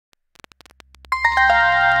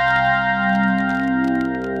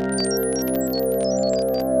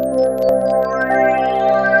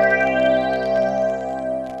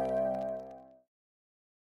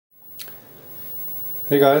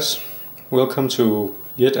Hey guys, welcome to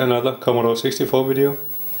yet another Commodore 64 video.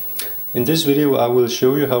 In this video I will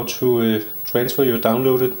show you how to transfer your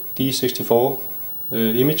downloaded d64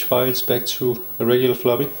 image files back to a regular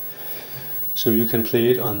floppy so you can play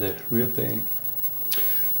it on the real thing.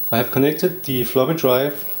 I have connected the floppy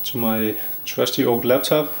drive to my trusty old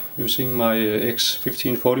laptop using my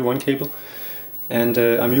X1541 cable, and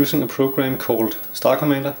I'm using a program called Star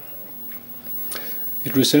Commander.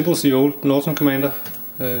 It resembles the old Norton Commander,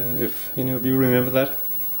 if any of you remember that.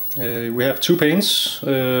 We have two panes.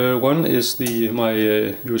 One is my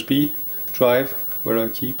USB drive where I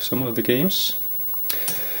keep some of the games,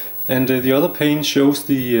 and the other pane shows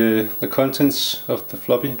the contents of the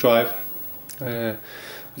floppy drive. I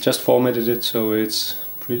just formatted it so it's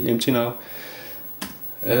pretty empty now.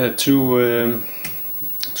 To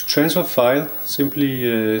transfer file,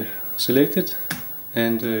 simply select it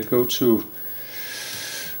and go to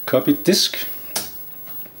copy disk,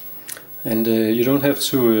 and you don't have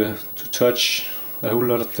to touch a whole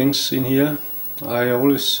lot of things in here. I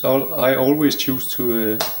always choose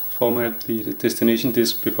to format the destination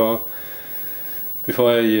disk before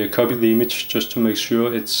I copy the image, just to make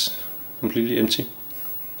sure it's completely empty.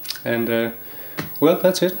 And well,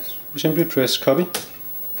 that's it. We simply press copy,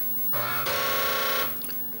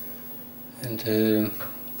 and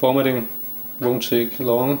formatting won't take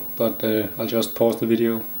long, but I'll just pause the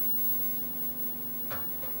video.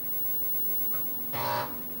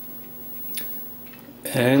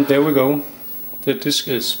 And there we go. The disk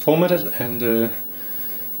is formatted, and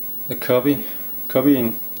the copying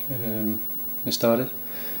is started.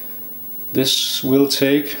 This will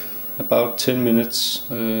take about 10 minutes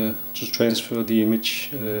to transfer the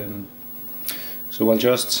image. So I'll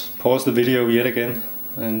just pause the video yet again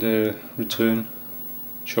and return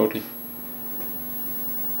shortly.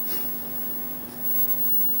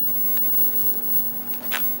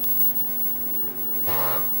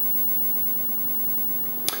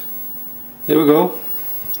 There we go.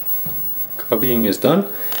 Copying is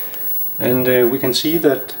done, and we can see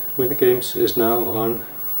that Winter Games is now on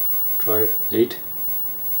drive 8.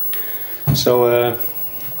 So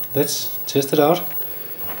let's test it out.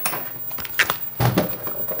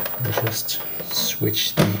 I'll just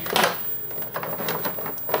switch the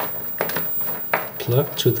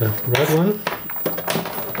plug to the right one.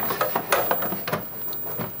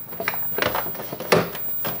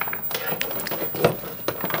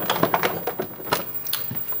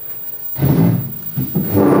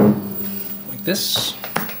 This.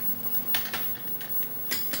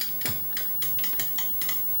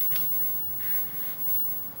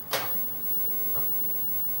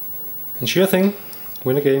 And sure thing,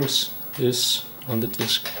 Winter Games is on the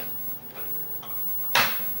disk.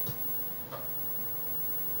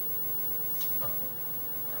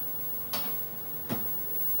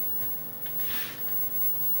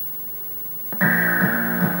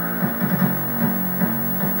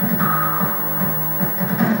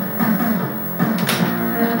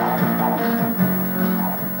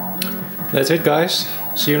 That's it guys,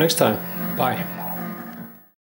 see you next time, bye.